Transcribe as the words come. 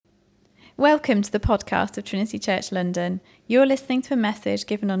Welcome to the podcast of Trinity Church London. You're listening to a message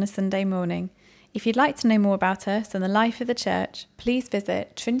given on a Sunday morning. If you'd like to know more about us and the life of the church, please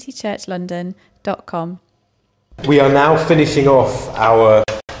visit trinitychurchlondon.com. We are now finishing off our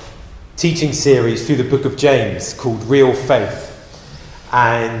teaching series through the book of James called Real Faith.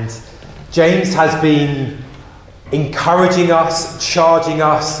 And James has been encouraging us, charging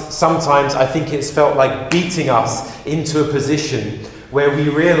us. Sometimes I think it's felt like beating us into a position where we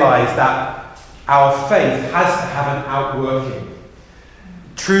realise that our faith has to have an outworking.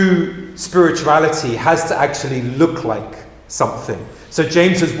 True spirituality has to actually look like something. So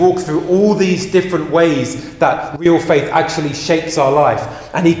James has walked through all these different ways that real faith actually shapes our life.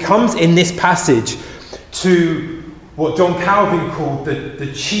 And he comes in this passage to what John Calvin called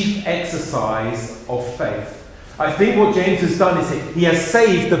the chief exercise of faith. I think what James has done is he has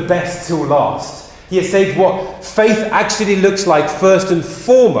saved the best till last. He has saved what faith actually looks like first and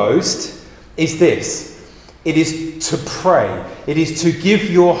foremost is this. It is to pray. It is to give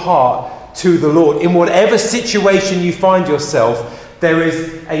your heart to the Lord. In whatever situation you find yourself, there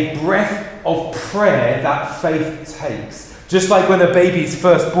is a breath of prayer that faith takes. Just like when a baby's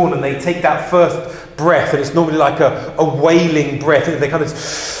first born and they take that first breath, and it's normally like a wailing breath, and they kind of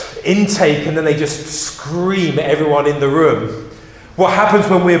intake and then they just scream at everyone in the room. What happens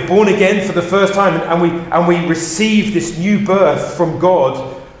when we're born again for the first time and we receive this new birth from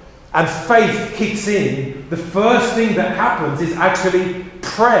God and faith kicks in, the first thing that happens is actually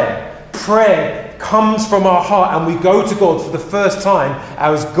prayer. Prayer comes from our heart and we go to God for the first time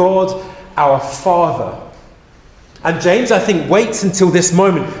as God, our Father. And James, I think, waits until this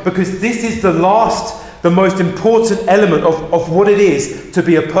moment because this is the most important element of what it is to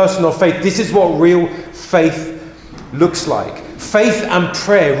be a person of faith. This is what real faith looks like. Faith and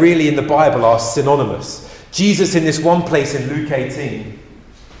prayer really in the Bible are synonymous. Jesus in this one place in Luke 18,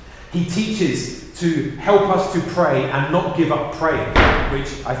 he teaches to help us to pray and not give up praying, which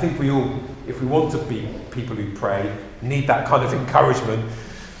I think we all, if we want to be people who pray, need that kind of encouragement.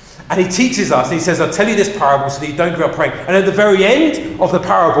 And he teaches us, he says, I'll tell you this parable so that you don't give up praying. And at the very end of the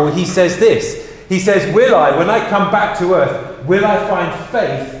parable, he says this. He says, when I come back to earth, will I find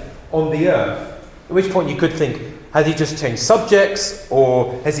faith on the earth? At which point you could think, has he just changed subjects,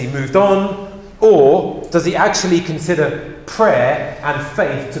 or has he moved on? Or does he actually consider prayer and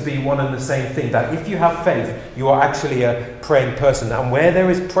faith to be one and the same thing? That if you have faith, you are actually a praying person. And where there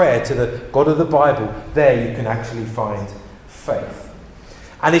is prayer to the God of the Bible, there you can actually find faith.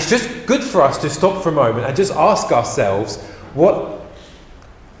 And it's just good for us to stop for a moment and just ask ourselves, what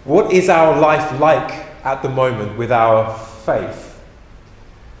is our life like at the moment with our faith?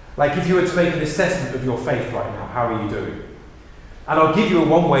 Like if you were to make an assessment of your faith right now, how are you doing? And I'll give you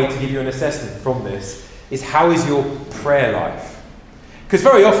one way to give you an assessment from this, is how is your prayer life? Because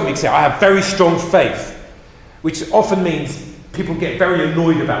very often we can say, I have very strong faith, which often means people get very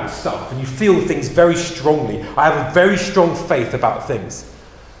annoyed about stuff and you feel things very strongly. I have a very strong faith about things.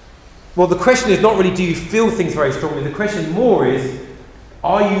 Well, the question is not really do you feel things very strongly, the question more is,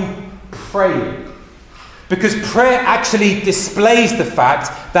 are you praying? Because prayer actually displays the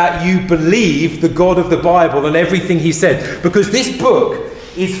fact that you believe the God of the Bible and everything he said. Because this book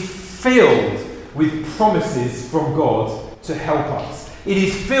is filled with promises from God to help us. It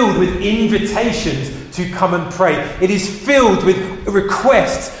is filled with invitations to come and pray. It is filled with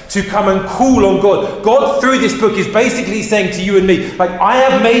requests to come and call on God. God, through this book, is basically saying to you and me, like, I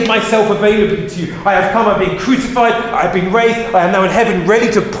have made myself available to you. I have come, I've been crucified, I have been raised, I am now in heaven, ready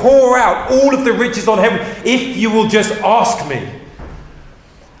to pour out all of the riches on heaven, if you will just ask me.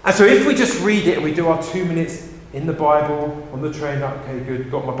 And so if we just read it and we do our 2 minutes in the Bible, on the train, okay, good,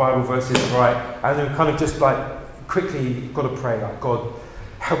 got my Bible verses right, and then kind of just like, quickly, got to pray, like, God,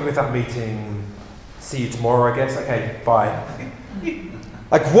 help me with that meeting, see you tomorrow, I guess, okay, bye.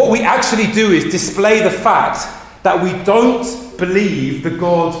 Like what we actually do is display the fact that we don't believe the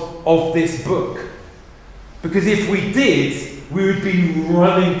God of this book. Because if we did, we would be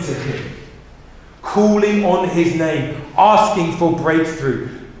running to him, calling on his name, asking for breakthrough,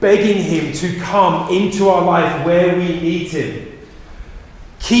 begging him to come into our life where we need him,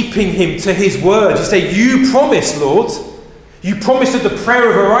 keeping him to his word. You say, you promise, Lord. You promise that the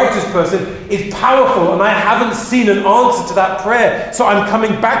prayer of a righteous person is powerful, and I haven't seen an answer to that prayer. So I'm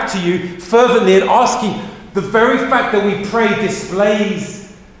coming back to you fervently and asking. The very fact that we pray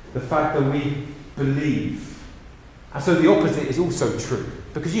displays the fact that we believe. And so the opposite is also true.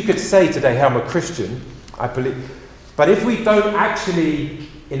 Because you could say today, hey, I'm a Christian, I believe. But if we don't actually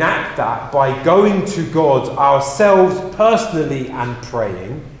enact that by going to God ourselves personally and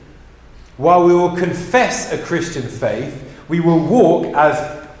praying, while we will confess a Christian faith, we will walk as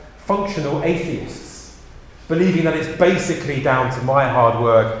functional atheists, believing that it's basically down to my hard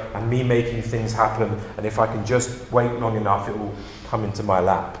work and me making things happen, and if I can just wait long enough, it will come into my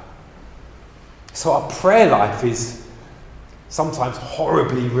lap. So our prayer life is sometimes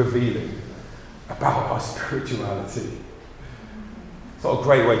horribly revealing about our spirituality. It's not a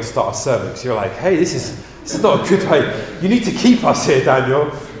great way to start a sermon, because you're like, hey, this is not a good way. You need to keep us here,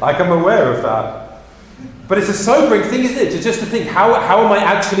 Daniel. Like, I'm aware of that. But it's a sobering thing, isn't it? Just to think, how am I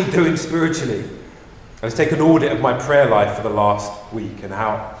actually doing spiritually? Let's take an audit of my prayer life for the last week, and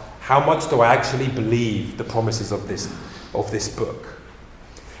how much do I actually believe the promises of this book?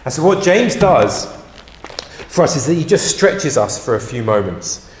 And so what James does for us is that he just stretches us for a few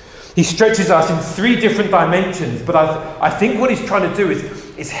moments. He stretches us in 3 different dimensions, but I think what he's trying to do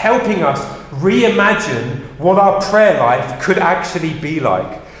is helping us reimagine what our prayer life could actually be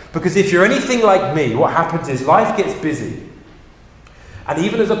like. Because if you're anything like me, what happens is life gets busy. And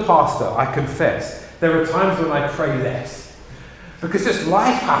even as a pastor, I confess, there are times when I pray less. Because just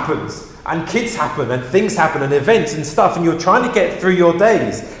life happens, and kids happen, and things happen, and events and stuff, and you're trying to get through your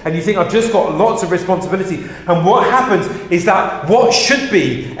days, and you think, I've just got lots of responsibility. And what happens is that what should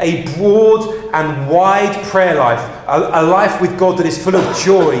be a broad and wide prayer life, a life with God that is full of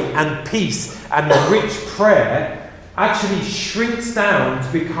joy and peace and rich prayer, actually shrinks down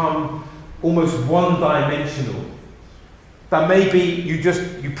to become almost one-dimensional. That maybe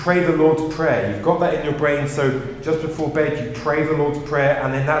you pray the Lord's Prayer. You've got that in your brain, so just before bed you pray the Lord's Prayer,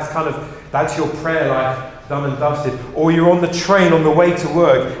 and then that's your prayer life done and dusted. Or you're on the train on the way to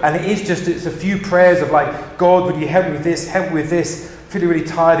work, and it's a few prayers of like, God, would you help me with this, feeling really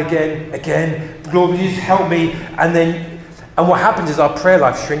tired again, Lord, would you just help me? And what happens is our prayer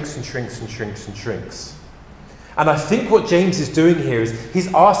life shrinks and shrinks and shrinks and shrinks. And I think what James is doing here is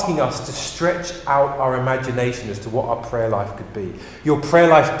he's asking us to stretch out our imagination as to what our prayer life could be. Your prayer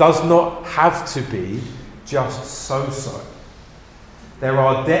life does not have to be just so-so. There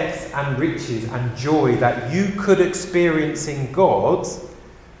are depths and riches and joy that you could experience in God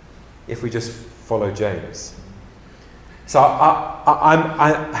if we just follow James. So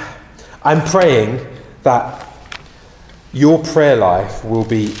I'm praying that your prayer life will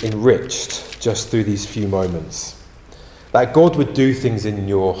be enriched just through these few moments. That God would do things in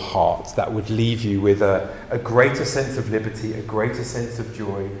your heart that would leave you with a greater sense of liberty, a greater sense of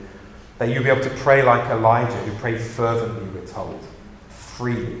joy, that you'll be able to pray like Elijah, who prayed fervently, we're told,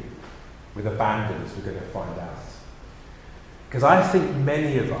 freely, with abandon, as we're going to find out. Because I think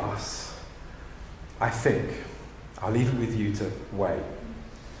many of us, I'll leave it with you to weigh.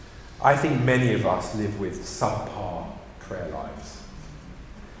 I think many of us live with subpar prayer lives.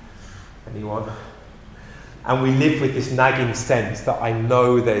 Anyone? And we live with this nagging sense that I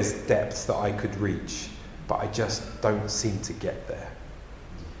know there's depths that I could reach, but I just don't seem to get there.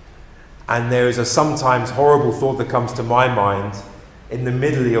 And there is a sometimes horrible thought that comes to my mind in the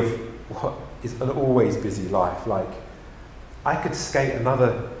middle of what is an always busy life. Like, I could skate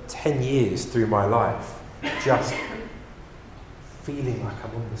another 10 years through my life just feeling like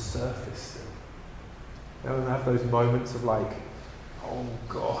I'm on the surface still. You know, and I have those moments of like, oh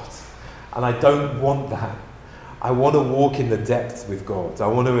God. And I don't want that. I want to walk in the depths with God. I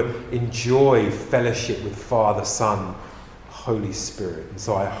want to enjoy fellowship with Father, Son, Holy Spirit. And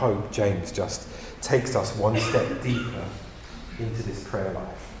so I hope James just takes us one step deeper into this prayer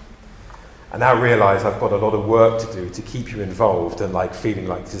life. And I realise I've got a lot of work to do to keep you involved and like feeling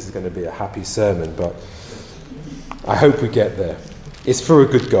like this is going to be a happy sermon, but I hope we get there. It's for a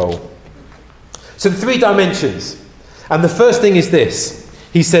good goal. So the 3 dimensions. And the first thing is this.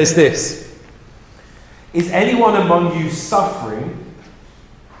 He says this: is anyone among you suffering?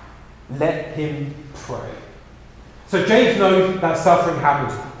 Let him pray. So James knows that suffering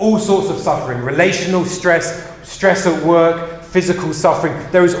happens. All sorts of suffering. Relational stress, stress at work, physical suffering.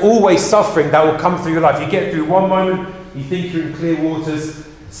 There is always suffering that will come through your life. You get through one moment, you think you're in clear waters,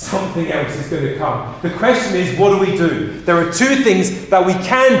 something else is going to come. The question is, what do we do? There are 2 things that we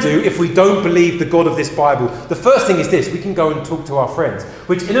can do if we don't believe the God of this Bible. The first thing is this: we can go and talk to our friends,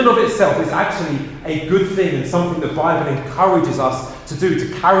 which in and of itself is actually a good thing and something the Bible encourages us to do,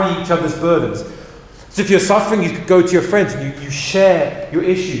 to carry each other's burdens. So if you're suffering, you could go to your friends and you share your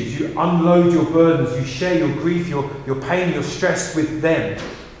issues, you unload your burdens, you share your grief, your pain, your stress with them.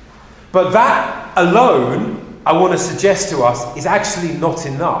 But that alone, I want to suggest to us, is actually not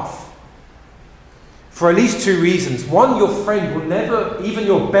enough. For at least 2 reasons. One, your friend will never, even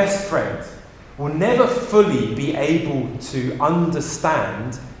your best friend, will never fully be able to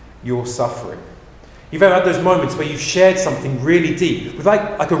understand your suffering. You've ever had those moments where you've shared something really deep with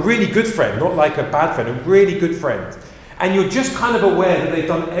like a really good friend, not like a bad friend, a really good friend. And you're just kind of aware that they've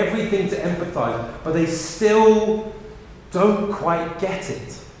done everything to empathize, but they still don't quite get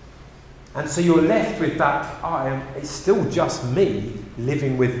it. And so you're left with that, it's still just me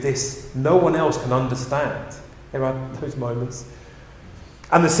living with this. No one else can understand. There are those moments.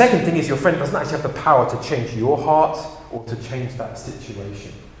 And the second thing is your friend doesn't actually have the power to change your heart or to change that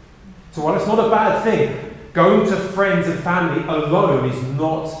situation. So while it's not a bad thing, going to friends and family alone is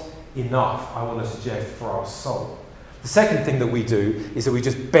not enough, I want to suggest, for our soul. The second thing that we do is that we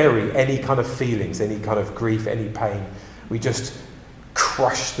just bury any kind of feelings, any kind of grief, any pain. We just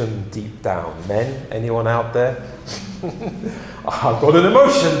crush them deep down. Men, anyone out there? I've got an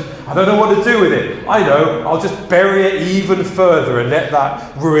emotion. I don't know what to do with it. I know, I'll just bury it even further and let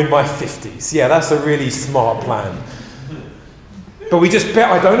that ruin my 50s. Yeah, that's a really smart plan. But we just bet,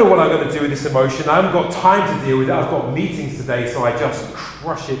 I don't know what I'm going to do with this emotion. I haven't got time to deal with it. I've got meetings today, so I just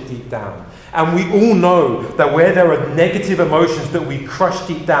crush it deep down. And we all know that where there are negative emotions that we crush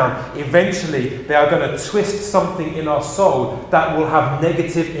deep down, eventually they are going to twist something in our soul that will have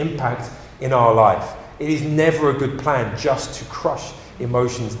negative impact in our life. It is never a good plan just to crush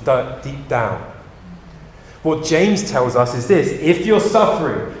emotions deep down. What James tells us is this: if you're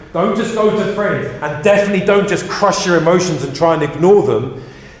suffering, don't just go to friends, and definitely don't just crush your emotions and try and ignore them.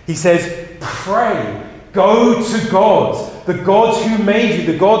 He says, pray. Go to God, the God who made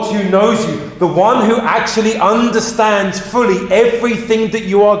you, the God who knows you, the one who actually understands fully everything that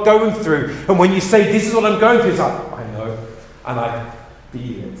you are going through. And when you say, this is what I'm going through, it's like, I know, and I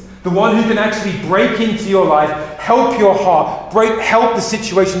feel it. The one who can actually break into your life, help your heart, help the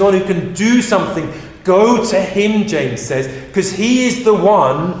situation, the one who can do something. Go to him, James says, because he is the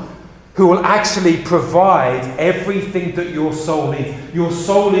one who will actually provide everything that your soul needs. Your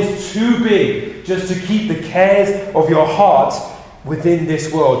soul is too big just to keep the cares of your heart within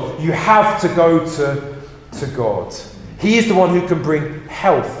this world. You have to go to God. He is the one who can bring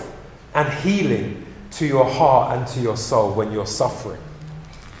health and healing to your heart and to your soul when you're suffering.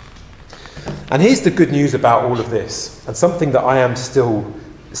 And here's the good news about all of this, and something that I am still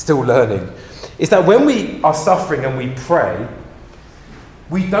learning, is that when we are suffering and we pray,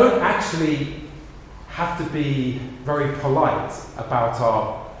 we don't actually have to be very polite about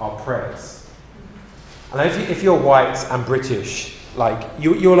our prayers. And if you're white and British, like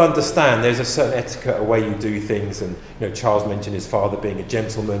you'll understand there's a certain etiquette, a way you do things. And Charles mentioned his father being a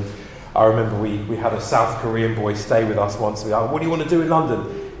gentleman. I remember we had a South Korean boy stay with us once. We were like, what do you want to do in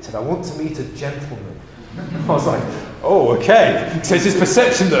London? He said, I want to meet a gentleman. I was like, oh, okay. So it's this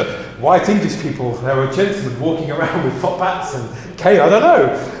perception that white English people, they were gentlemen walking around with top hats and cane, I don't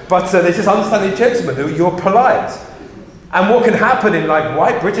know. But they just understand a gentleman, you're polite. And what can happen in like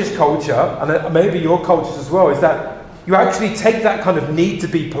white British culture, and maybe your cultures as well, is that you actually take that kind of need to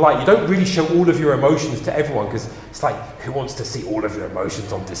be polite. You don't really show all of your emotions to everyone, because it's like, who wants to see all of your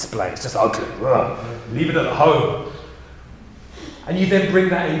emotions on display? It's just ugly. Ugh. Leave it at home. And you then bring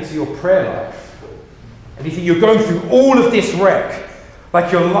that into your prayer life. And you think you're going through all of this wreck,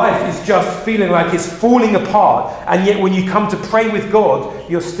 like your life is just feeling like it's falling apart, and yet when you come to pray with God,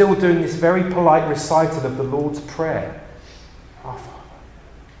 you're still doing this very polite recital of the Lord's Prayer. Oh, Father,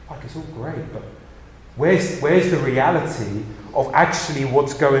 like it's all great, but where's the reality of actually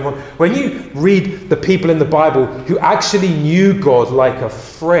what's going on? When you read the people in the Bible who actually knew God like a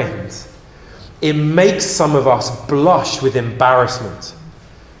friend, it makes some of us blush with embarrassment.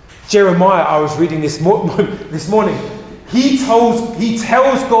 Jeremiah, I was reading this morning, he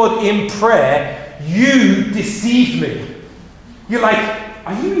tells God in prayer, you deceived me. You're like,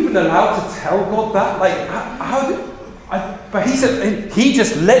 are you even allowed to tell God that? Like, but he said, he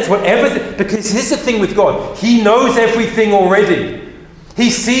just lets whatever, because here's the thing with God, he knows everything already. He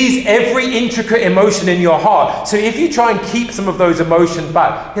sees every intricate emotion in your heart. So if you try and keep some of those emotions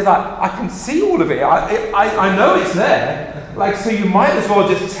back, he's like, I can see all of it. I know it's there. Like, so you might as well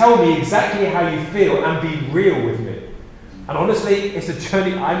just tell me exactly how you feel and be real with me. And honestly, it's a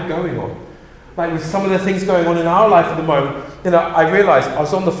journey I'm going on. Like with some of the things going on in our life at the moment, I realised I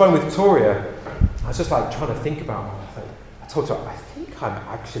was on the phone with Toria. I was just like trying to think about it. I told her, I think I'm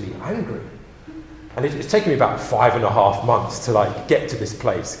actually angry. And it's taken me about 5.5 months to like get to this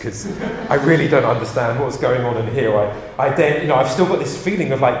place, because I really don't understand what's going on in here. I've still got this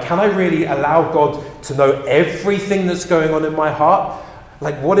feeling of like, can I really allow God to know everything that's going on in my heart?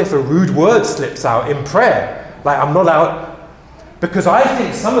 Like, what if a rude word slips out in prayer? Like, I'm not out. Because I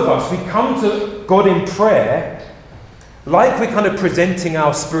think some of us, we come to God in prayer like we're kind of presenting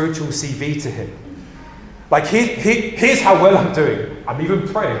our spiritual CV to him. Like, here's how well I'm doing. I'm even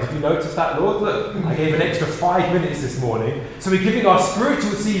praying. Did you notice that, Lord? Look, I gave an extra 5 minutes this morning. So we're giving our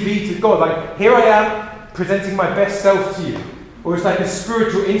spiritual CV to God. Like, here I am. presenting my best self to you. Or it's like a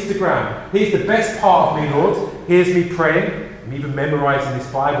spiritual Instagram. Here's the best part of me, Lord. Here's me praying. I'm even memorizing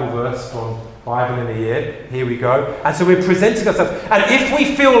this Bible verse from Bible in a Year. Here we go. And so we're presenting ourselves. And if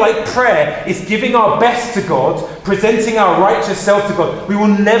we feel like prayer is giving our best to God, presenting our righteous self to God, we will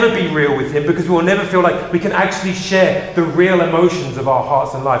never be real with Him, because we will never feel like we can actually share the real emotions of our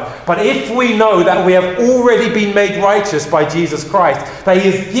hearts and life. But if we know that we have already been made righteous by Jesus Christ, that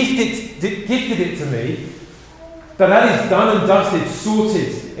He has gifted it to me, that is done and dusted,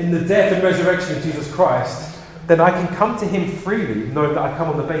 sorted in the death and resurrection of Jesus Christ, then I can come to Him freely, knowing that I come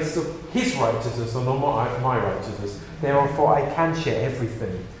on the basis of His righteousness and not my righteousness. Therefore, I can share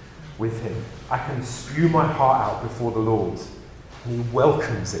everything with Him. I can spew my heart out before the Lord, and He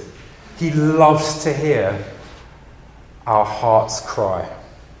welcomes it. He loves to hear our hearts cry.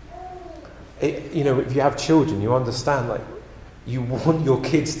 If you have children, you understand, like, you want your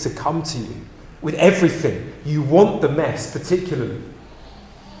kids to come to you with everything. You want the mess, particularly.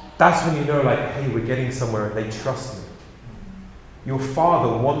 That's when you know, like, hey, we're getting somewhere and they trust me. Your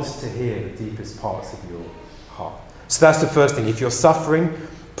Father wants to hear the deepest parts of your heart. So that's the first thing. If you're suffering,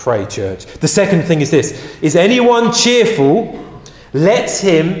 pray, church. The second thing is this. Is anyone cheerful? Let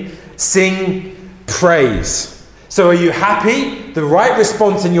him sing praise. So are you happy? The right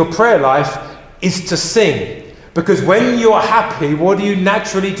response in your prayer life is to sing. Because when you're happy, what do you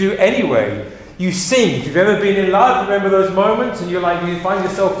naturally do anyway? You sing. If you've ever been in love, remember those moments and you find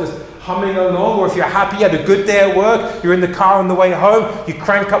yourself just humming along. Or if you're happy, you had a good day at work, you're in the car on the way home, you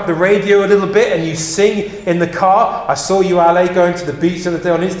crank up the radio a little bit and you sing in the car. I saw you, Ale, going to the beach the other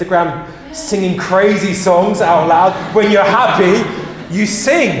day on Instagram, singing crazy songs out loud. When you're happy, you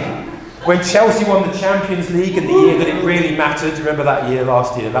sing. When Chelsea won the Champions League in the year that it really mattered, remember that year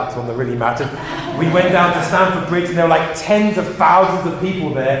last year, that's one that really mattered. We went down to Stamford Bridge and there were like tens of thousands of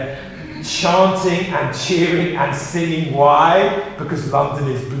people there, chanting and cheering and singing. Why? Because London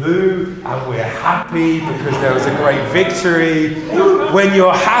is blue and we're happy because there was a great victory. When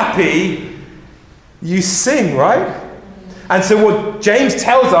you're happy, you sing, right? And so what James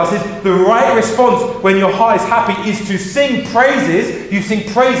tells us is the right response when your heart is happy is to sing praises. You sing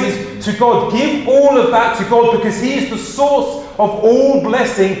praises to God. Give all of that to God, because He is the source of all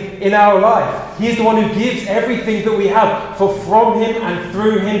blessing in our life. He is the one who gives everything that we have. For from Him and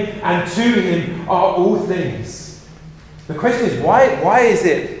through Him and to Him are all things. The question is, why is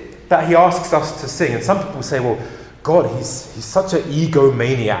it that He asks us to sing? And some people say, well, God, He's such an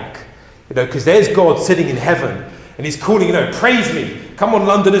egomaniac. Because there's God sitting in heaven. And He's calling, praise me. Come on,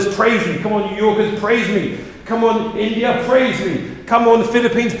 Londoners, praise me. Come on, New Yorkers, praise me. Come on, India, praise me. Come on, the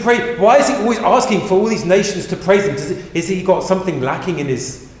Philippines, praise. Why is He always asking for all these nations to praise Him? Is He got something lacking in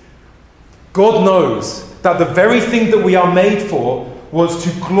His... God knows that the very thing that we are made for was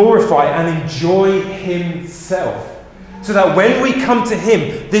to glorify and enjoy Himself. So that when we come to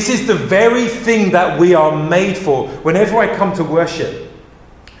Him, this is the very thing that we are made for. Whenever I come to worship,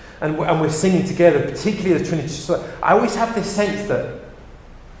 and we're singing together, particularly the Trinity, I always have this sense that,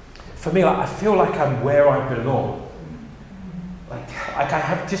 for me, I feel like I'm where I belong.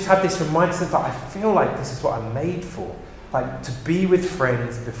 I just have this reminder that I feel like this is what I'm made for. Like, to be with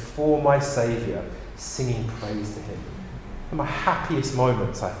friends before my Saviour, singing praise to Him. In my happiest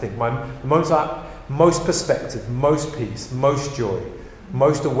moments, I think, my moments are most perspective, most peace, most joy,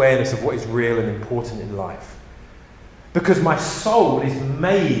 most awareness of what is real and important in life. Because my soul is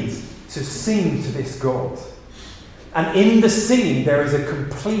made to sing to this God. And in the singing, there is a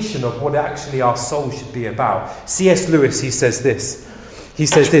completion of what actually our soul should be about. C.S. Lewis, he says this.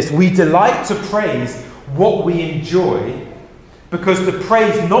 We delight to praise what we enjoy, because the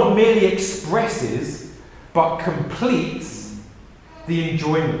praise not merely expresses, but completes the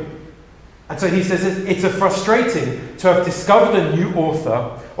enjoyment. And so he says it's frustrating to have discovered a new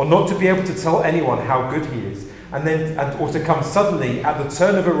author, or not to be able to tell anyone how good he is, or to come suddenly at the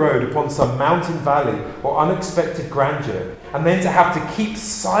turn of a road upon some mountain valley or unexpected grandeur, and then to have to keep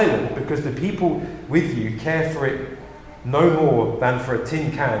silent because the people with you care for it no more than for a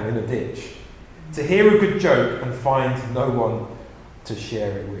tin can in a ditch. To hear a good joke and find no one to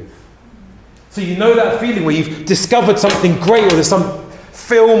share it with. So you know that feeling where you've discovered something great, or there's some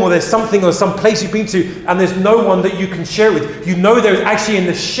film, or there's something, or some place you've been to, and there's no one that you can share with. You know there is actually, in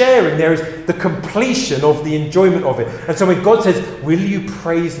the sharing, there is the completion of the enjoyment of it. And so when God says, will you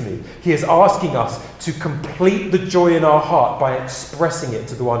praise me? He is asking us to complete the joy in our heart by expressing it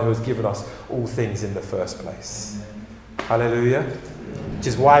to the one who has given us all things in the first place. Hallelujah. Which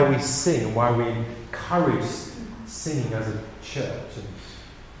is why we sing, why we encourage singing as a church. And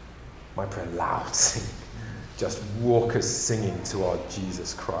my prayer, loud singing. Just walk us singing to our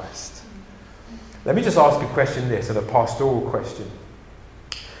Jesus Christ. Let me just ask a question this, and a pastoral question.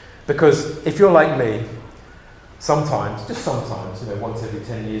 Because if you're like me, sometimes, just sometimes, once every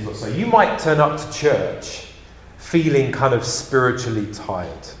 10 years or so, you might turn up to church feeling kind of spiritually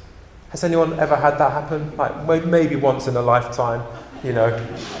tired. Has anyone ever had that happen? Like maybe once in a lifetime,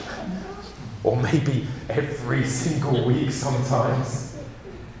 or maybe every single week sometimes.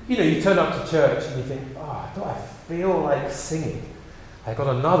 You turn up to church and you think, do I feel like singing? I got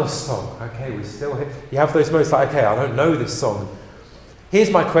another song. Okay, we're still here. You have those moments like, okay, I don't know this song. Here's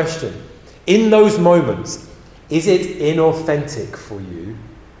my question. In those moments, is it inauthentic for you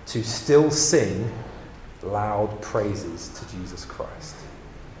to still sing loud praises to Jesus Christ?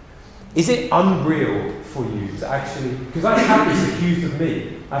 Is it unreal for you to actually, because I've had this accused of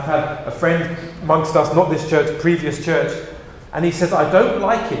me. I've had a friend amongst us, not this church, previous church, and he says, I don't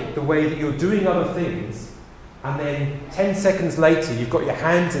like it the way that you're doing other things, and then 10 seconds later you've got your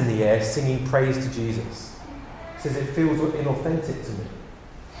hands in the air singing praise to Jesus. He says it feels inauthentic to me.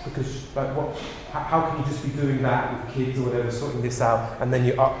 Because how can you just be doing that with kids or whatever, sorting this out, and then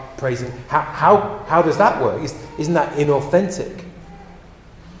you're up praising? How does that work? Isn't that inauthentic?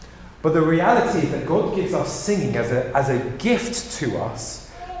 But the reality is that God gives us singing as a gift to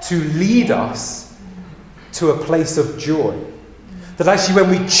us to lead us to a place of joy. That actually when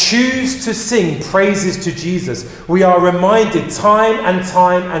we choose to sing praises to Jesus, we are reminded time and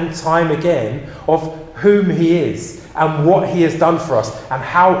time and time again of whom he is and what he has done for us and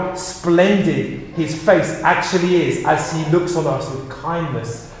how splendid his face actually is as he looks on us with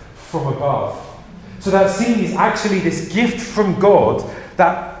kindness from above. So that singing is actually this gift from God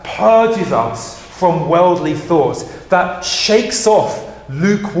that purges us from worldly thoughts, that shakes off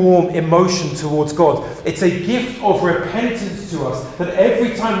lukewarm emotion towards God. It's a gift of repentance to us, that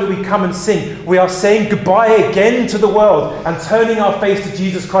every time that we come and sing, we are saying goodbye again to the world and turning our face to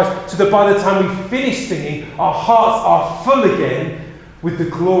Jesus Christ, so that by the time we finish singing, our hearts are full again with the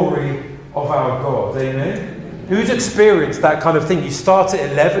glory of our God. Amen? Who's experienced that kind of thing? You start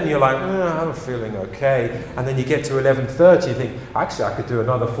at 11, you're like, I'm feeling okay. And then you get to 11:30, you think, actually, I could do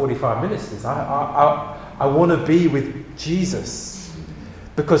another 45 minutes of this. I want to be with Jesus.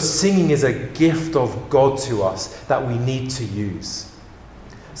 Because singing is a gift of God to us that we need to use.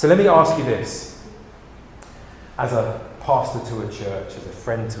 So let me ask you this. As a pastor to a church, as a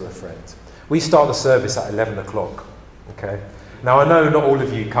friend to a friend, we start the service at 11 o'clock. Okay? Now, I know not all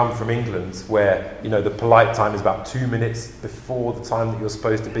of you come from England where, the polite time is about 2 minutes before the time that you're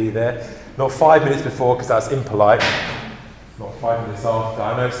supposed to be there. Not 5 minutes before, because that's impolite. Not 5 minutes after.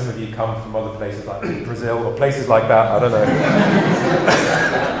 I know some of you come from other places like Brazil or places like that. I don't know.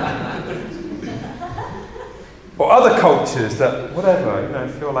 Or other cultures that, whatever,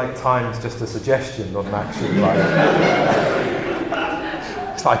 feel like time's just a suggestion, not an actual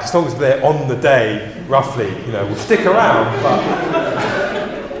It's like as long as they're on the day, roughly, we'll stick around. But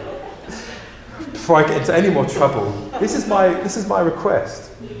before I get into any more trouble, this is my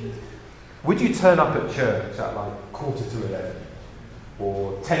request. Would you turn up at church at 11:15,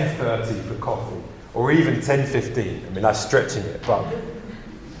 or 10:30 for coffee, or even 10:15? I mean, that's stretching it, but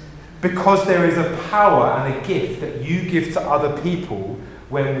because there is a power and a gift that you give to other people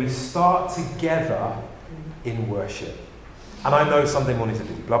when we start together in worship. And I know Sunday mornings are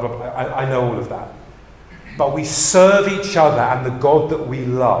busy, blah, blah, blah. I know all of that. But we serve each other and the God that we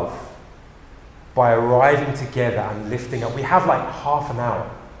love by arriving together and lifting up. We have half an hour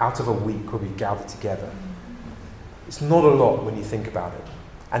out of a week where we gather together. It's not a lot when you think about it.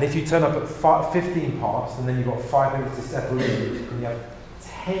 And if you turn up at 15 past and then you've got 5 minutes to settle in and you have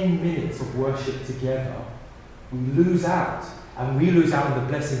 10 minutes of worship together, we lose out. And we lose out on the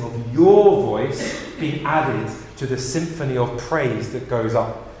blessing of your voice being added to the symphony of praise that goes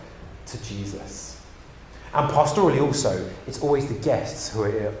up to Jesus. And pastorally also, it's always the guests who are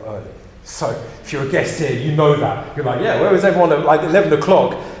here early. So if you're a guest here, you know that. You're like, where was everyone at 11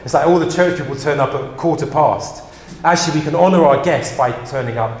 o'clock? It's like all the church people turn up at 15:15. Actually, we can honour our guests by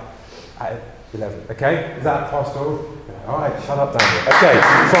turning up at 11. Okay? Is that pastoral? All right, shut up, Daniel. Okay,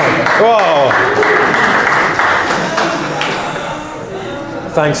 fine. Oh.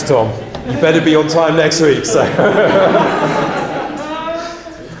 Thanks, Tom. You better be on time next week. So.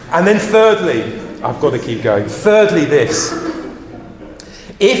 And then thirdly, I've got to keep going. Thirdly, this.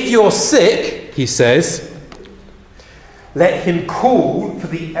 If you're sick, he says, let him call for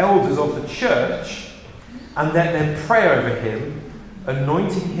the elders of the church and let them pray over him,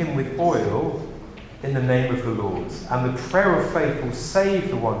 anointing him with oil in the name of the Lord. And the prayer of faith will save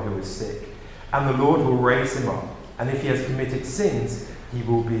the one who is sick, and the Lord will raise him up. And if he has committed sins, he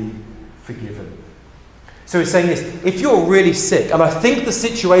will be forgiven. So he's saying this, if you're really sick, and I think the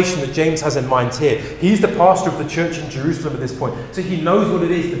situation that James has in mind here, he's the pastor of the church in Jerusalem at this point, so he knows what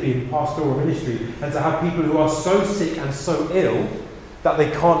it is to be in pastoral ministry and to have people who are so sick and so ill that they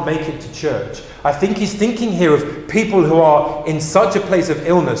can't make it to church. I think he's thinking here of people who are in such a place of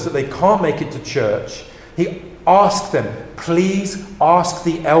illness that they can't make it to church. He asks them, please ask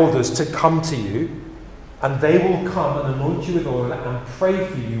the elders to come to you, and they will come and anoint you with oil and pray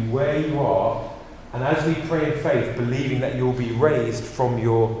for you where you are. And as we pray in faith, believing that you'll be raised from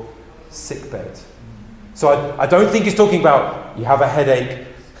your sick bed. So I don't think he's talking about you have a headache,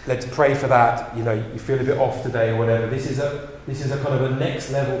 let's pray for that, you feel a bit off today or whatever. This is a kind of a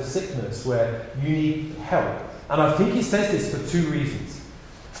next level sickness where you need help. And I think he says this for two reasons.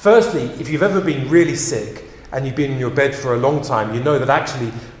 Firstly, if you've ever been really sick and you've been in your bed for a long time, you know that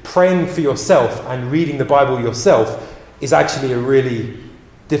actually praying for yourself and reading the Bible yourself is actually a really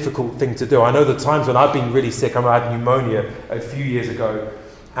difficult thing to do. I know the times when I've been really sick. I had pneumonia a few years ago,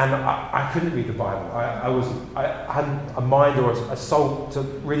 and I couldn't read the Bible. I hadn't a mind or a soul to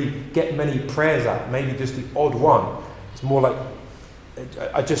really get many prayers out, maybe just the odd one. It's more like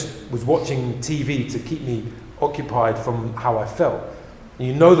I just was watching TV to keep me occupied from how I felt. And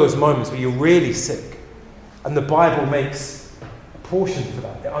you know those moments where you're really sick, and the Bible makes portion for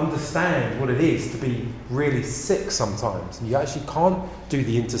that. They understand what it is to be really sick sometimes, and you actually can't do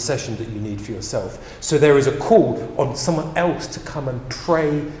the intercession that you need for yourself. So there is a call on someone else to come and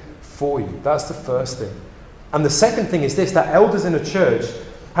pray for you. That's the first thing. And the second thing is this, that elders in a church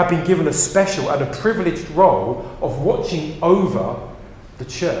have been given a special and a privileged role of watching over the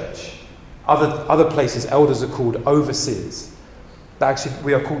church. Other places, elders are called overseers. Actually,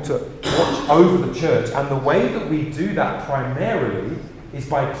 we are called to watch over the church, and the way that we do that primarily is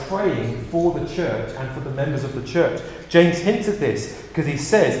by praying for the church and for the members of the church. James hints at this because he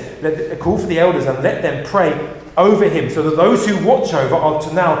says, call for the elders and let them pray over him, so that those who watch over are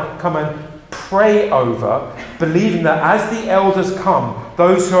to now come and pray over, believing that as the elders come,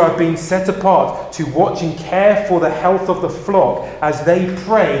 those who have been set apart to watch and care for the health of the flock, as they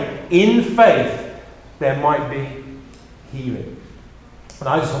pray in faith, there might be healing. And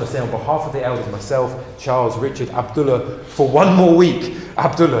I just want to say on behalf of the elders, myself, Charles, Richard, Abdullah, for one more week,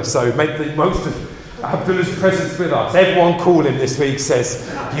 Abdullah, so make the most of Abdullah's presence with us. Everyone call him this week,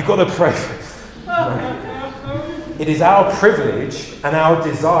 says, you've got to pray. It is our privilege and our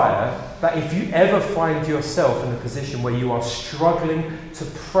desire that if you ever find yourself in a position where you are struggling to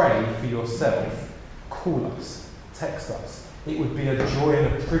pray for yourself, call us, text us. It would be a joy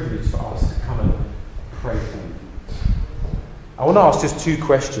and a privilege for us to come and pray for you. I want to ask just two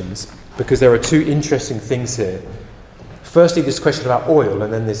questions, because there are two interesting things here. Firstly, this question about oil,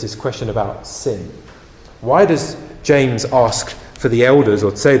 and then there's this question about sin. Why does James ask for the elders,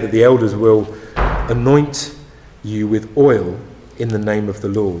 or say that the elders will anoint you with oil in the name of the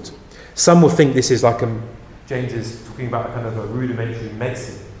Lord? Some will think this is like James is talking about a kind of a rudimentary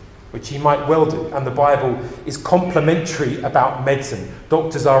medicine, which he might well do. And the Bible is complimentary about medicine.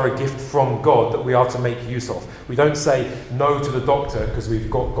 Doctors are a gift from God that we are to make use of. We don't say no to the doctor because we've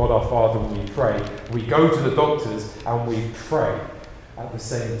got God our Father when we pray. We go to the doctors and we pray at the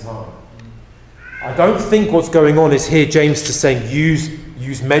same time. I don't think what's going on is here James to saying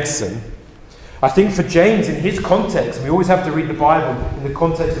use medicine. I think for James, in his context, we always have to read the Bible in the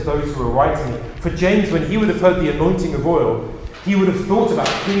context of those who are writing it. For James, when he would have heard the anointing of oil, he would have thought about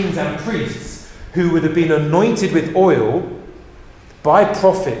kings and priests who would have been anointed with oil by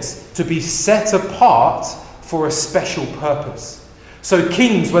prophets to be set apart for a special purpose. So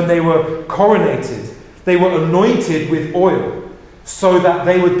kings, when they were coronated, they were anointed with oil so that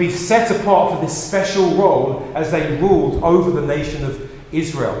they would be set apart for this special role as they ruled over the nation of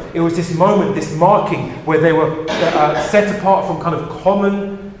Israel. It was this moment, this marking, where they were set apart from kind of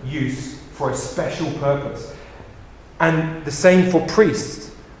common use for a special purpose. And the same for priests.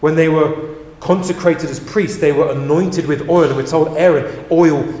 When they were consecrated as priests, they were anointed with oil. And we're told Aaron,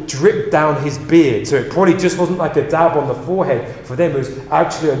 oil dripped down his beard. So it probably just wasn't like a dab on the forehead. For them, it was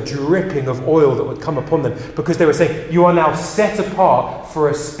actually a dripping of oil that would come upon them. Because they were saying, you are now set apart for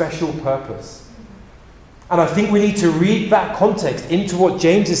a special purpose. And I think we need to read that context into what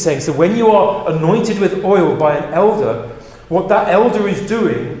James is saying. So when you are anointed with oil by an elder, what that elder is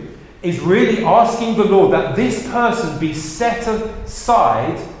doing is really asking the Lord that this person be set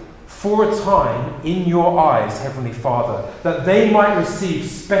aside for a time in your eyes, Heavenly Father, that they might receive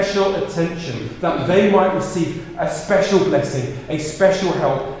special attention, that they might receive a special blessing, a special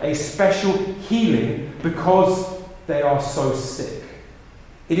help, a special healing, because they are so sick.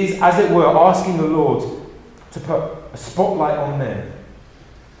 It is, as it were, asking the Lord to put a spotlight on them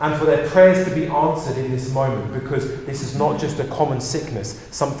and for their prayers to be answered in this moment, because this is not just a common sickness.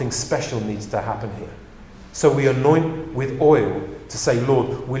 Something special needs to happen here. So we anoint with oil to say,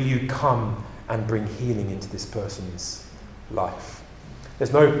 Lord, will you come and bring healing into this person's life?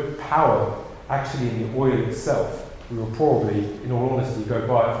 There's no power actually in the oil itself. We will probably, in all honesty, go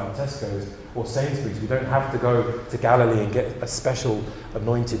buy it from Tesco's or Sainsbury's. We don't have to go to Galilee and get a special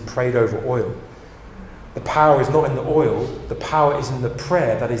anointed, prayed over oil. The power is not in the oil, the power is in the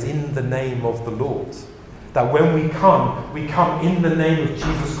prayer that is in the name of the Lord. That when we come in the name of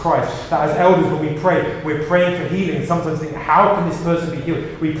Jesus Christ. That as elders, when we pray, we're praying for healing. And sometimes think, how can this person be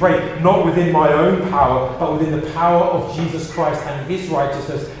healed? We pray not within my own power, but within the power of Jesus Christ and his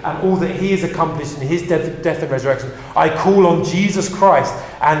righteousness and all that he has accomplished in his death and resurrection. I call on Jesus Christ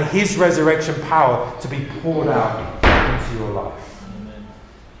and his resurrection power to be poured out into your life. Amen.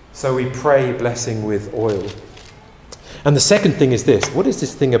 So we pray blessing with oil. And the second thing is this. What is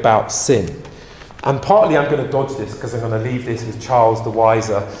this thing about sin? And partly I'm going to dodge this because I'm going to leave this with Charles the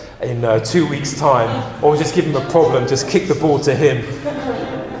Wiser in 2 weeks' time, or just give him a problem, just kick the ball to him.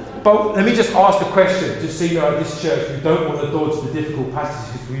 But let me just ask the question, just so you know, at this church, we don't want to dodge the difficult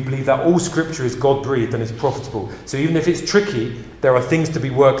passages because we believe that all scripture is God-breathed and is profitable. So even if it's tricky, there are things to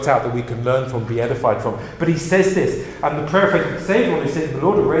be worked out that we can learn from, be edified from. But he says this, and the prayer of the Saviour one is saying, the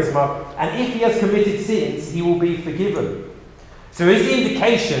Lord will raise him up, and if he has committed sins, he will be forgiven. So is the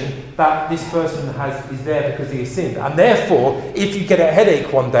indication that this person is there because he has sinned? And therefore, if you get a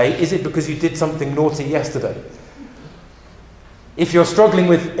headache one day, is it because you did something naughty yesterday? If you're struggling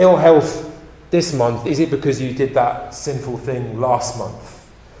with ill health this month, is it because you did that sinful thing last month?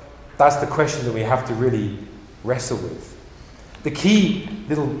 That's the question that we have to really wrestle with. The key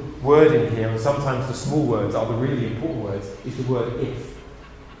little word in here, and sometimes the small words are the really important words, is the word if.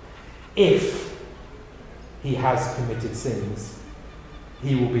 If he has committed sins,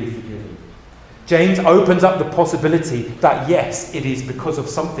 he will be forgiven. James opens up the possibility that yes, it is because of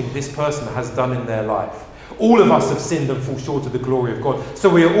something this person has done in their life. All of us have sinned and fall short of the glory of God. So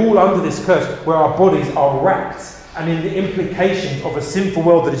we are all under this curse where our bodies are racked and in the implications of a sinful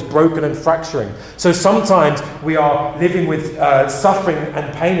world that is broken and fracturing. So sometimes we are living with suffering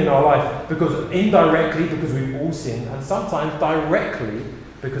and pain in our life because indirectly, because we've all sinned, and sometimes directly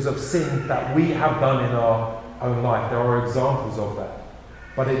because of sin that we have done in our own life. There are examples of that.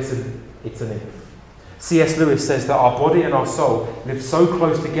 But it's an if. C.S. Lewis says that our body and our soul live so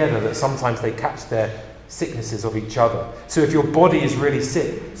close together that sometimes they catch their sicknesses of each other. So if your body is really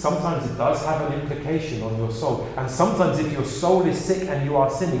sick, sometimes it does have an implication on your soul. And sometimes if your soul is sick and you are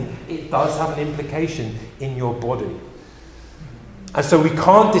sinning, it does have an implication in your body. And so we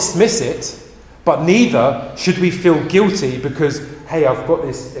can't dismiss it, but neither should we feel guilty because, hey, I've got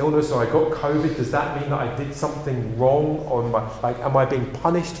this illness or I got COVID. Does that mean that I did something wrong? Or am I being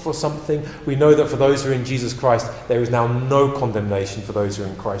punished for something? We know that for those who are in Jesus Christ, there is now no condemnation for those who are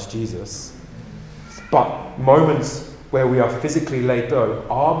in Christ Jesus. But moments where we are physically laid low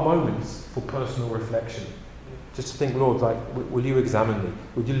are moments for personal reflection. Just to think, Lord, will you examine me?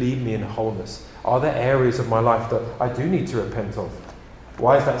 Would you lead me in wholeness? Are there areas of my life that I do need to repent of?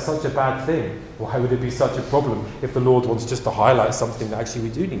 Why is that such a bad thing? Why would it be such a problem if the Lord wants just to highlight something that actually we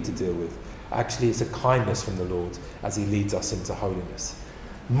do need to deal with? Actually, it's a kindness from the Lord as he leads us into holiness.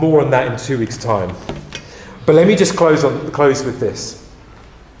 More on that in 2 weeks' time. But let me just close with this.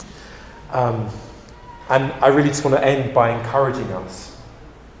 And I really just want to end by encouraging us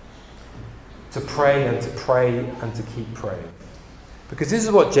to pray and to pray and to keep praying. Because this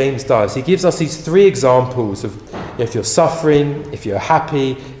is what James does. He gives us these 3 examples of if you're suffering, if you're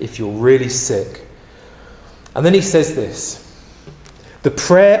happy, if you're really sick. And then he says this: the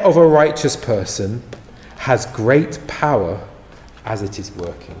prayer of a righteous person has great power as it is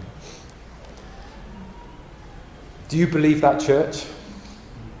working. Do you believe that, church?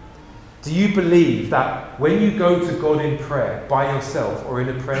 Do you believe that when you go to God in prayer by yourself or in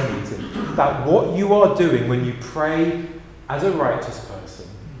a prayer meeting, that what you are doing when you pray as a righteous person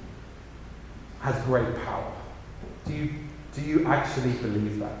has great power? Do you actually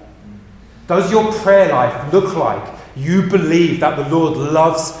believe that? Does your prayer life look like you believe that the Lord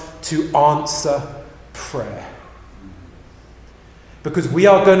loves to answer prayer? Because we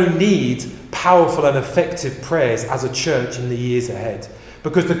are going to need powerful and effective prayers as a church in the years ahead.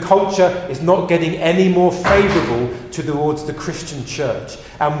 Because the culture is not getting any more favourable towards the Christian church.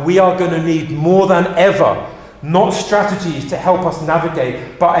 And we are going to need more than ever, not strategies to help us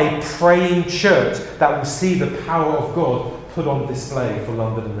navigate, but a praying church that will see the power of God put on display for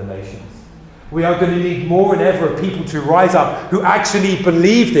London and the nations. We are going to need more than ever people to rise up who actually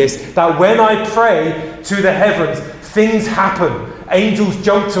believe this, that when I pray to the heavens, things happen. angels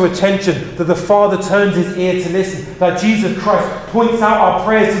jump to attention, that the Father turns his ear to listen, that Jesus Christ points out our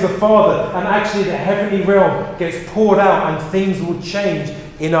prayers to the Father, and actually the heavenly realm gets poured out and things will change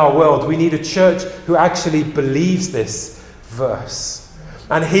in our world. We need a church who actually believes this verse.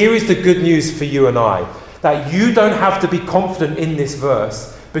 And here is the good news for you and I, that you don't have to be confident in this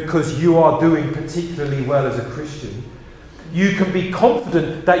verse because you are doing particularly well as a Christian. You can be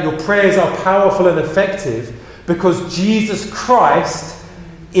confident that your prayers are powerful and effective because Jesus Christ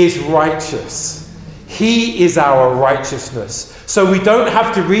is righteous. He is our righteousness. So we don't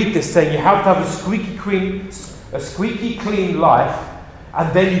have to read this saying you have to have a squeaky clean life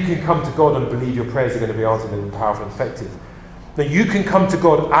and then you can come to God and believe your prayers are going to be answered and powerful and effective. That you can come to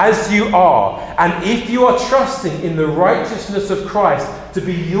God as you are, and if you are trusting in the righteousness of Christ to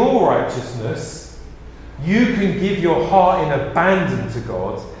be your righteousness, you can give your heart in abandon to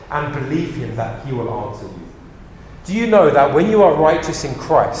God and believe Him that He will answer you. Do you know that when you are righteous in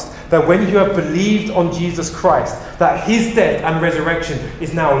Christ, that when you have believed on Jesus Christ, that His death and resurrection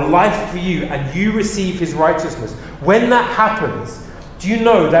is now life for you and you receive His righteousness? When that happens, do you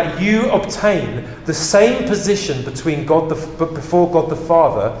know that you obtain the same position before God the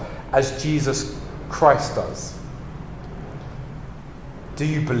Father as Jesus Christ does? Do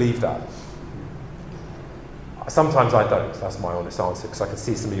you believe that? Sometimes I don't. That's my honest answer, because I can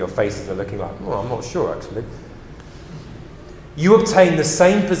see some of your faces are looking like, well, I'm not sure actually. You obtain the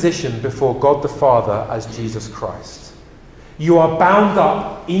same position before God the Father as Jesus Christ. You are bound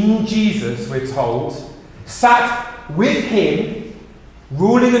up in Jesus, we're told, sat with Him,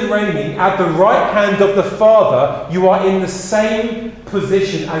 ruling and reigning at the right hand of the Father. You are in the same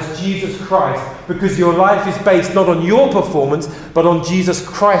position as Jesus Christ because your life is based not on your performance but on Jesus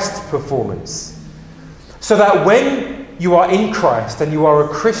Christ's performance. So that when you are in Christ and you are a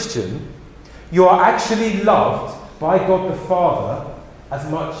Christian, you are actually loved by God the Father as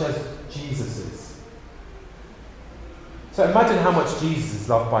much as Jesus is. So imagine how much Jesus is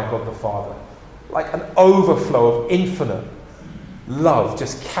loved by God the Father. Like an overflow of infinite love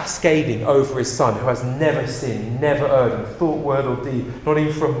just cascading over His Son, who has never sinned, never erred in thought, word or deed. Not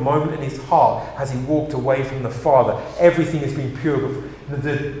even for a moment in His heart has He walked away from the Father. Everything has been pure.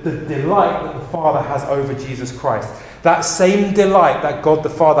 The delight that the Father has over Jesus Christ, that same delight that God the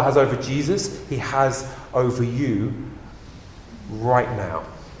Father has over Jesus, He has over you right now.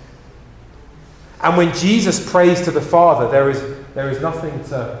 And when Jesus prays to the Father, there is nothing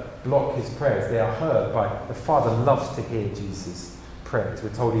to block His prayers. They are heard by the Father. Loves to hear Jesus' prayers.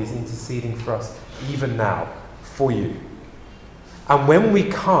 We're told He is interceding for us even now for you. And when we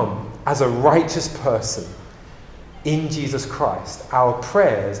come as a righteous person in Jesus Christ, our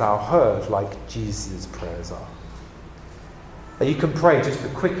prayers are heard like Jesus' prayers are. That you can pray just the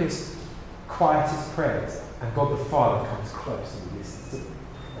quickest, quietest prayers, and God the Father comes close and He listens to them,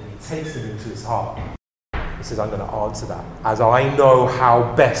 and He takes them into His heart. He says, I'm going to answer that, as I know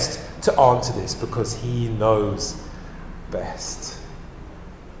how best to answer this, because He knows best.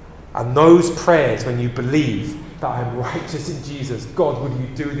 And those prayers, when you believe that I'm righteous in Jesus, God, would you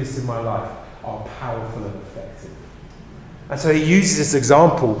do this in my life, are powerful and effective. And so He uses this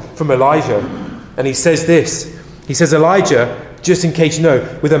example from Elijah, and he says this. He says, Elijah, just in case you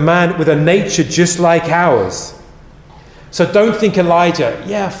know, with a man with a nature just like ours. So don't think Elijah,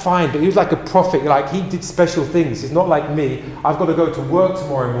 yeah, fine, but he was like a prophet, like he did special things. He's not like me. I've got to go to work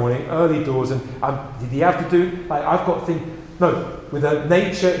tomorrow morning, early doors, and did he have to do, like I've got things. No, with a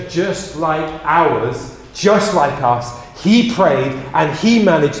nature just like ours, just like us, he prayed and he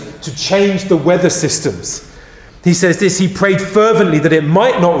managed to change the weather systems. He says this, he prayed fervently that it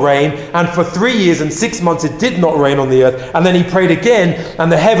might not rain, and for 3 years and 6 months it did not rain on the earth. And then he prayed again,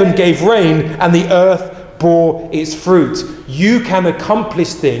 and the heaven gave rain, and the earth bore its fruit. You can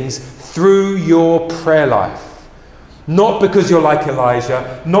accomplish things through your prayer life. Not because you're like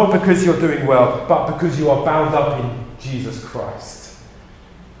Elijah, not because you're doing well, but because you are bound up in Jesus Christ.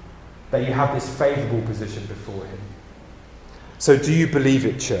 That you have this favourable position before Him. So do you believe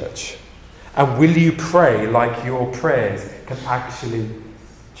it, church? And will you pray like your prayers can actually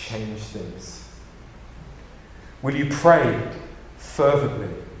change things? Will you pray fervently?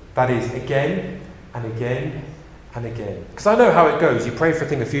 That is, again and again and again. Because I know how it goes. You pray for a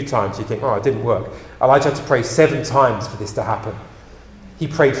thing a few times, you think, oh, it didn't work. Elijah had to pray 7 times for this to happen. He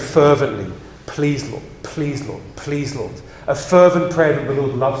prayed fervently. Please, Lord, please, Lord, please, Lord. A fervent prayer that the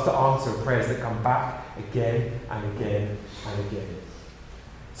Lord loves to answer, prayers that come back again and again and again.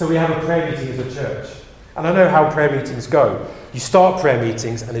 So we have a prayer meeting as a church. And I know how prayer meetings go. You start prayer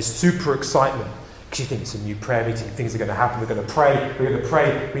meetings and there's super excitement. Because you think it's a new prayer meeting, things are going to happen, we're going to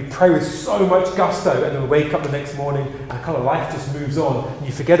pray. We pray with so much gusto, and then we wake up the next morning and kind of life just moves on, and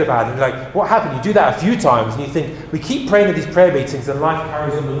you forget about it. And you're like, what happened? You do that a few times, and you think, we keep praying at these prayer meetings, and life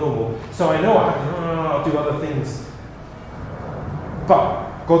carries on the normal. So I know I'll do other things.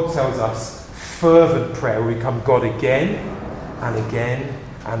 But God tells us, fervent prayer will become God again and again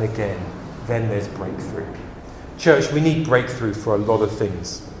and again. Then there's breakthrough. Church, we need breakthrough for a lot of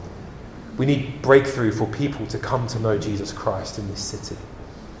things. We need breakthrough for people to come to know Jesus Christ in this city.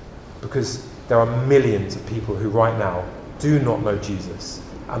 Because there are millions of people who right now do not know Jesus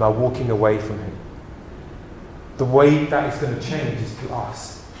and are walking away from him. The way that is going to change is through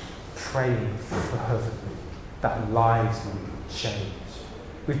us praying fervently that lives will be changed.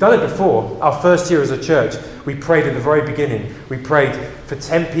 We've done it before. Our first year as a church, we prayed at the very beginning. We prayed for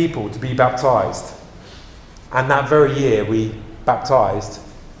 10 people to be baptised. And that very year we baptised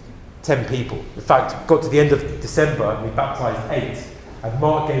 10 people. In fact, got to the end of December and we baptised 8. And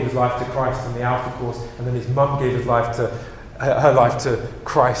Mark gave his life to Christ in the Alpha course, and then his mum gave her life to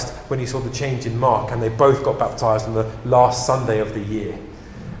Christ when he saw the change in Mark, and they both got baptised on the last Sunday of the year.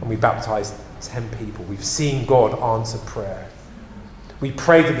 And we baptised 10 people. We've seen God answer prayer. We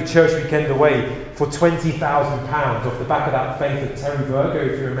prayed at the church weekend away for £20,000 off the back of that faith at Terry Virgo,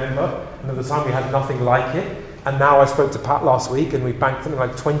 if you remember. And at the time we had nothing like it. And now I spoke to Pat last week and we banked something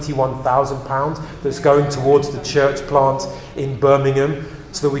like £21,000 that's going towards the church plant in Birmingham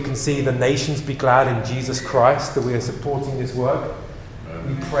so that we can see the nations be glad in Jesus Christ, that we are supporting this work.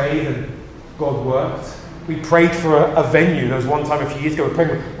 We prayed and God worked. We prayed for a venue. There was one time a few years ago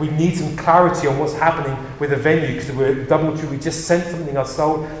we need some clarity on what's happening with a venue because we're at Doubletree. We just sent something our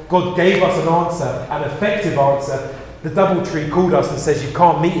soul. God gave us an answer, an effective answer. The Doubletree called us and says, you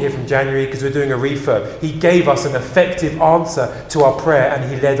can't meet here from January because we're doing a refurb. He gave us an effective answer to our prayer,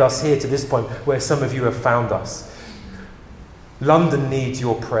 and he led us here to this point where some of you have found us. London needs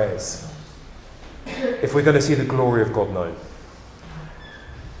your prayers if we're going to see the glory of God known.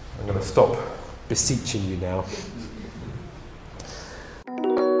 I'm going to stop beseeching you now.